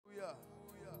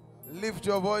Lift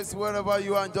your voice wherever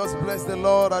you are and just bless the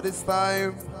Lord at this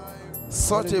time.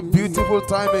 Such a beautiful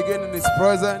time again in His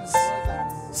presence.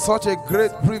 Such a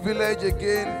great privilege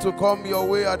again to come your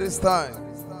way at this time.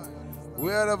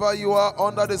 Wherever you are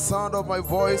under the sound of my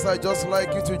voice, I just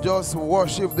like you to just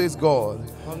worship this God.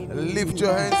 Lift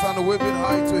your hands and wave it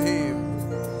high to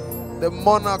Him. The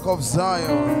monarch of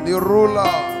Zion, the ruler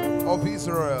of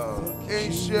Israel,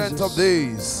 ancient of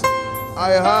days.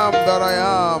 I am that I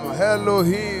am,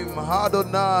 Elohim,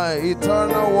 Adonai,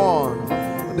 eternal one,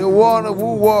 the one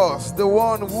who was, the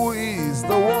one who is,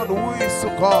 the one who is to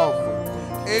come,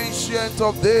 ancient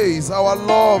of days, our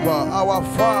lover, our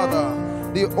Father,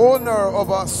 the owner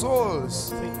of our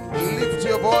souls. Lift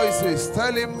your voices,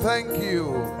 tell Him thank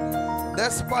you.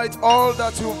 Despite all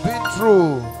that you've been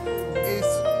through,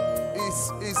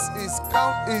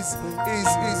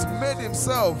 He's made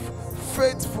Himself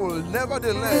faithful,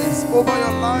 nevertheless, over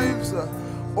your lives,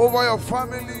 over your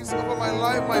families, over my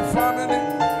life, my family.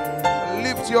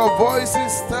 Lift your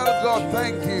voices, tell God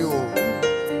thank you.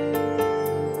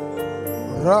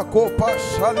 Rakopa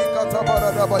shalikata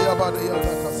barada bayabade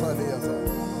yata kasaliyata.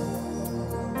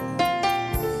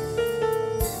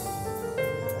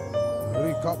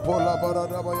 Rikapola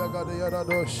barada bayagade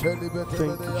yada shelibete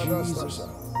yada.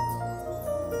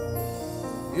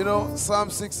 You know, Psalm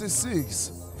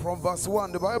 66 from verse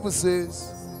 1, the Bible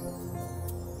says,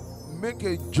 make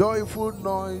a joyful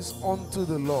noise unto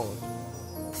the Lord,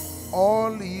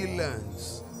 all ye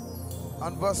lands.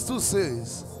 And verse 2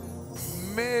 says,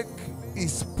 make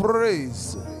His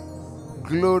praise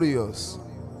glorious.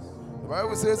 The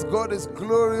Bible says God is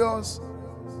glorious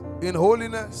in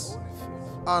holiness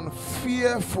and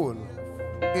fearful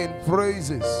in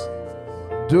praises,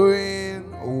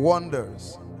 doing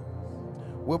wonders.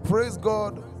 We praise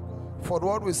God for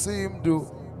what we see Him do,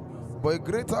 but a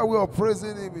greater way of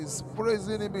praising Him is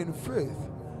praising Him in faith,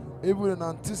 even in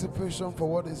anticipation for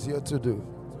what He's here to do.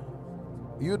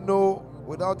 You know,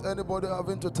 without anybody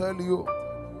having to tell you,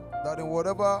 that in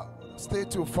whatever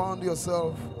state you found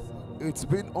yourself, it's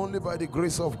been only by the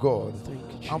grace of God.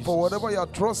 And for whatever you're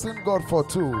trusting God for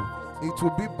too, it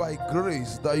will be by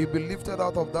grace that you be lifted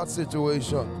out of that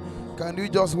situation. Can you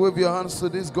just wave your hands to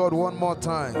this God one more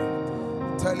time?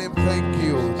 Tell Him thank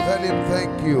you. Tell Him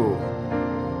thank you.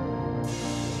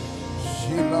 Thank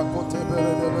you,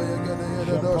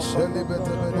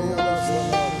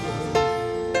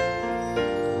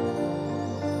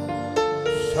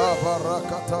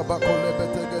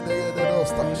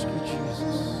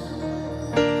 Jesus.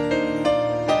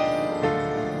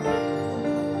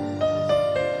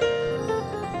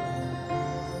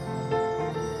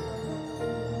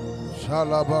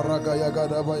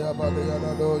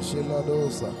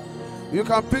 You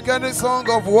can pick any song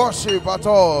of worship at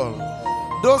all.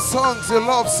 Those songs you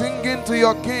love singing to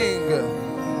your King.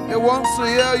 He wants to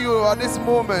hear you at this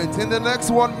moment, in the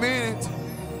next 1 minute.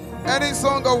 Any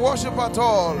song of worship at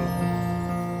all.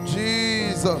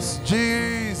 Jesus,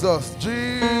 Jesus,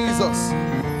 Jesus.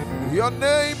 Your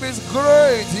name is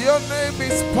great. Your name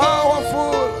is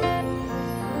powerful.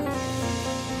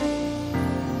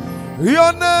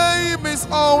 Your name is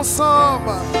awesome.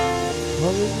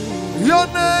 Your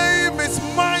name is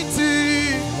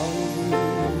mighty.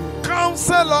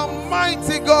 Counselor,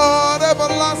 mighty God,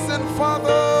 everlasting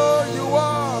Father, you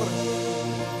are.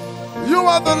 You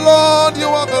are the Lord, you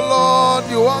are the Lord,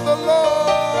 you are the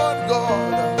Lord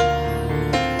God.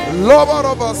 Lover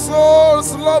of our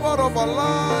souls, lover of our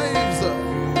lives.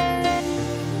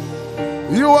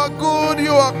 You are good,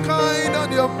 you are kind,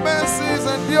 and your mercies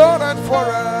endure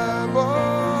forever.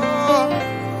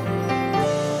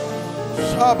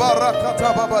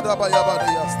 Shabarakata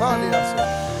babadabayabadaya stalias.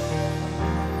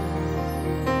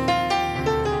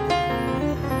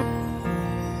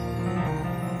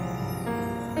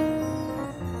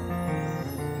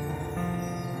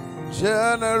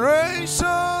 Generations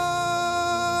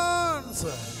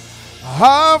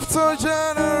after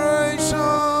generations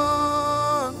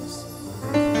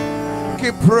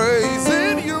keep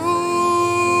praising you,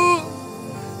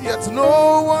 yet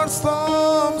no one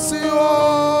stumps you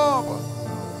up.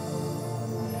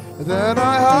 Then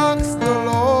I asked the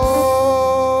Lord,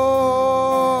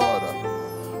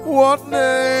 what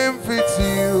name fits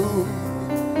you?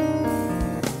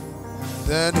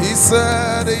 Then He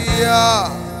said, yeah.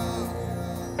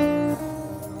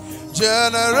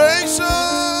 Generations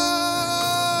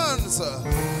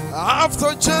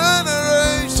after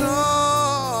generations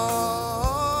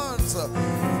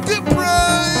keep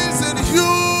praising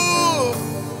you,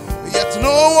 yet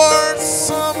no one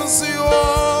sums you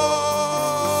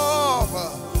up.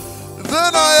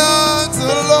 Then I asked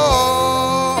the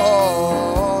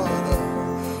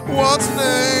what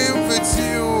name fits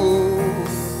you?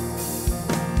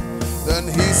 Then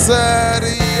he said,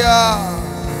 yeah.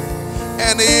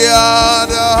 And yeah,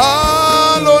 the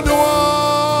hallowed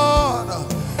one,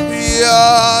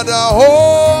 yeah, the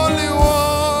holy one,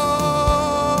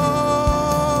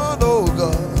 oh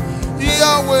God,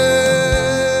 Yahweh,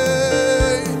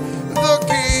 the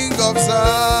King of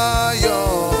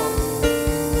Zion,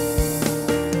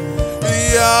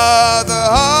 yeah, the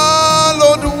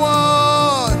hallowed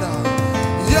one,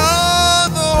 yeah,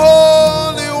 the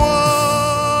holy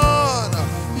one,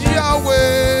 Yahweh.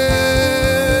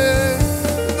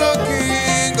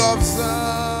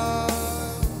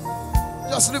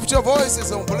 Just lift your voices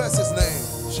and bless his name.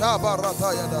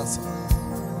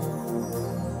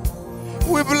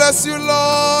 We bless you,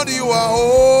 Lord, you are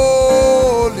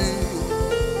holy,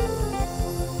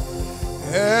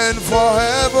 and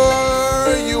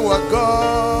forever you are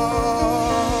God.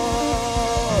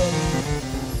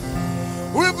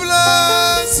 We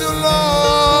bless you,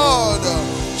 Lord,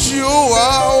 you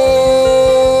are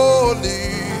holy,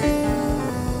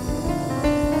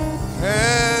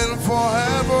 and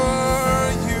forever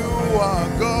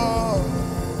God.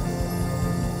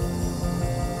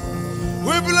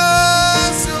 We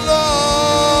bless you,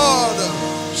 Lord,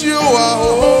 you are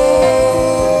holy,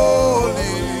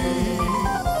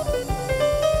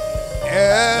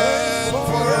 and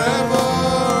forever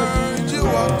you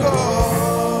are God.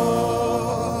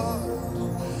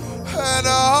 And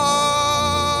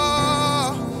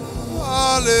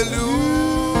hallelujah.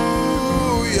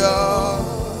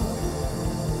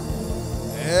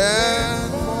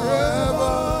 And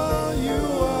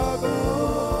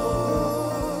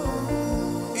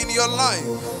your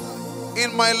life,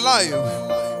 in my life,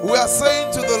 we are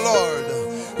saying to the Lord,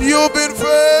 you've been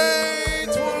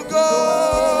faithful,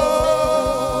 God,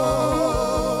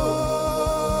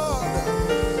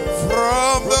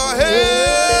 from the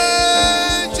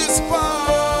ages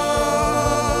past.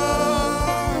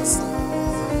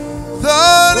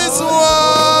 That is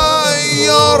why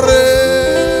your reign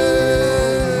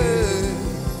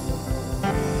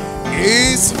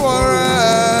is forevermore.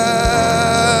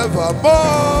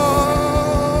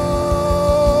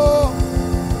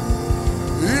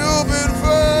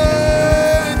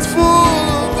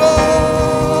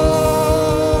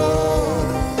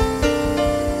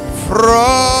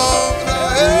 From the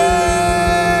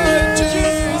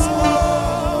ages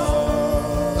past,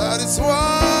 that is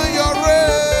why your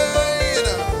reign,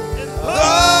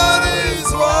 that is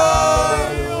why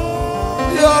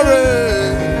your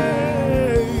reign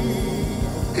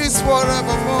is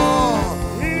forevermore.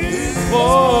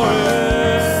 Forevermore.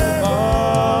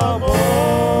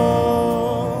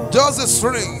 Just the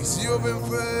strings, you've been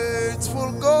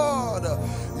faithful, God.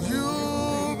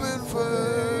 You've been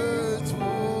faithful.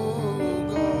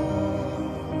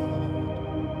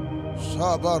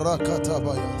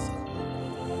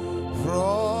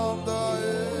 From the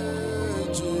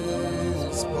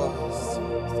ages past,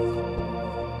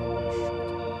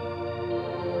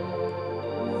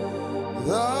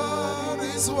 that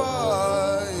is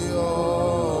why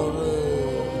your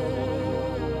reign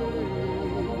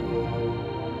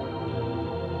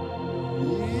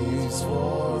is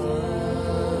forever.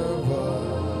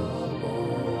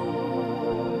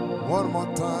 One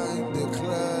more time,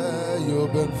 declare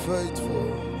you've been faithful.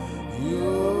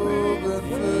 You've been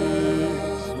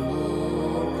faithful,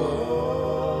 God,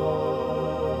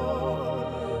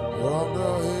 from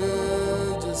the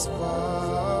ages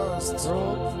past.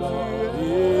 From the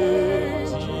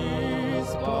ages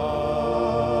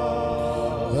past.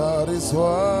 That is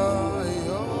why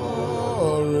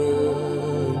your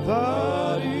reign.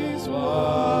 That is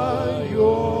why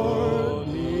your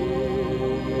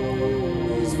name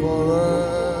is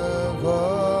forevermore.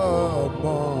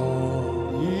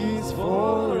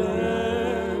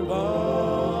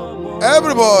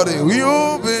 Everybody,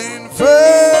 you've been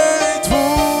faithful,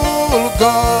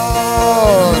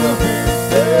 God.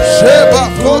 Sheba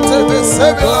kote be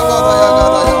sebela